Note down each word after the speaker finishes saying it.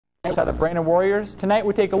At the Brandon Warriors, tonight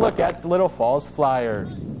we take a look at the Little Falls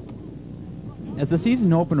Flyers. As the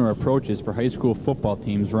season opener approaches for high school football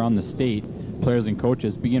teams around the state, players and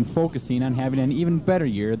coaches begin focusing on having an even better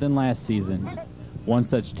year than last season. One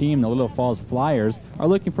such team, the Little Falls Flyers, are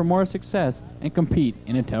looking for more success and compete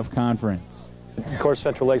in a tough conference. Of course,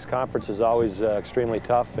 Central Lakes Conference is always extremely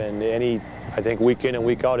tough, and I think week in and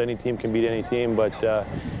week out, any team can beat any team. But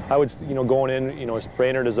I would, going in,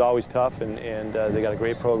 Brainerd is always tough, and they got a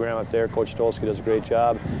great program up there. Coach Stolsky does a great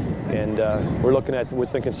job, and we're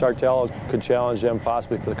thinking Sartell could challenge them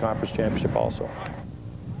possibly for the conference championship also.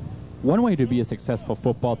 One way to be a successful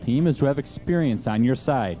football team is to have experience on your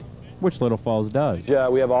side, which Little Falls does. Yeah,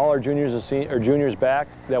 we have all our juniors and juniors back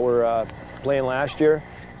that were playing last year,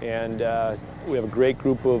 and we have a great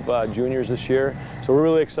group of juniors this year, so we're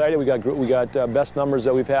really excited. We got best numbers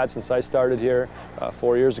that we've had since I started here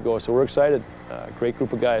 4 years ago, so we're excited. Great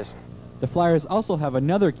group of guys. The Flyers also have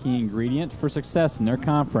another key ingredient for success in their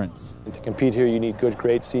conference. And to compete here, you need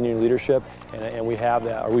great senior leadership, and we have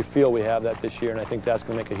that, or we feel we have that this year, and I think that's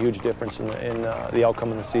going to make a huge difference in the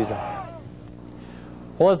outcome of the season.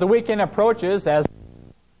 Well, as the weekend approaches,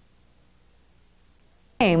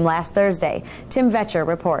 Game last Thursday. Tim Vetcher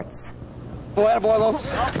reports.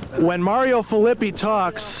 When Mario Fillippi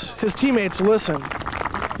talks, his teammates listen.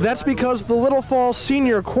 That's because the Little Falls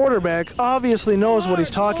senior quarterback obviously knows what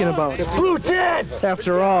he's talking about. Blue 10!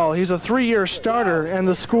 After all, he's a 3-year starter and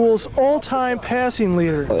the school's all-time passing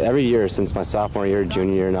leader. Every year since my sophomore year,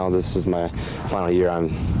 junior year, now this is my final year.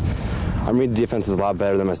 I'm reading the defense is a lot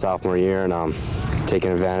better than my sophomore year, and I'm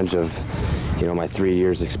taking advantage of, my 3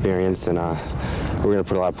 years experience, and we're going to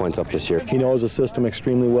put a lot of points up this year. He knows the system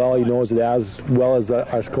extremely well. He knows it as well as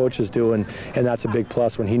us coaches do, and that's a big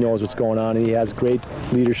plus when he knows what's going on. And he has great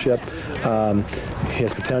leadership. He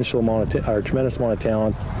has tremendous amount of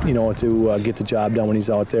talent, to get the job done when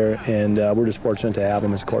he's out there. And we're just fortunate to have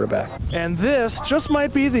him as quarterback. And this just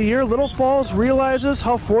might be the year Little Falls realizes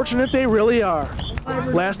how fortunate they really are.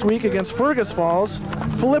 Last week against Fergus Falls,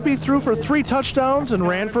 Fillippi threw for 3 touchdowns and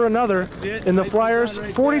ran for another in the Flyers'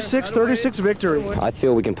 46-36 victory. I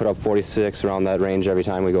feel we can put up 46 around that range every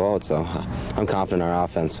time we go out, so I'm confident in our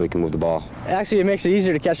offense so we can move the ball. Actually, it makes it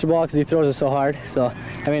easier to catch the ball because he throws it so hard. So,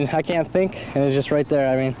 I can't think, and it's just right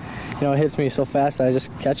there. It hits me so fast I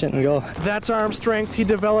just catch it and go. That's arm strength he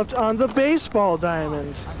developed on the baseball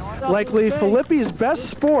diamond. Likely Fillippi's best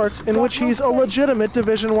sport in which he's a legitimate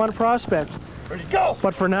Division I prospect.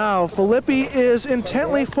 But for now, Fillippi is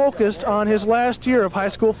intently focused on his last year of high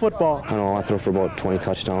school football. I don't know, I throw for about 20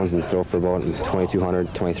 touchdowns and throw for about 2,200,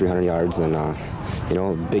 2,300 yards,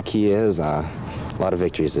 and big key is a lot of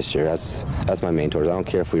victories this year. That's my main towards. I don't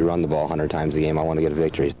care if we run the ball 100 times a game. I want to get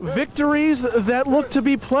victories. Victories that look to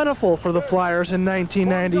be plentiful for the Flyers in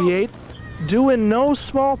 1998, due in no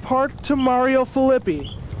small part to Mario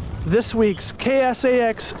Fillippi, this week's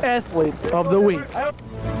KSAX Athlete of the Week.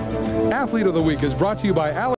 Athlete of the Week is brought to you by